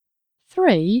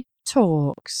3.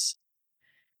 Talks.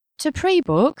 To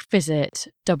pre-book, visit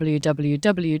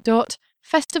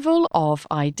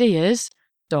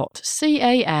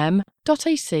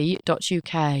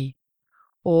www.festivalofideas.cam.ac.uk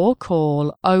or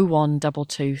call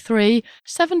 01223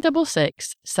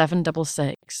 766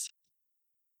 766.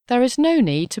 There is no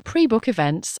need to pre-book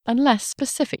events unless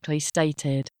specifically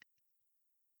stated.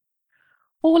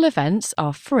 All events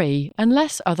are free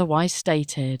unless otherwise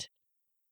stated.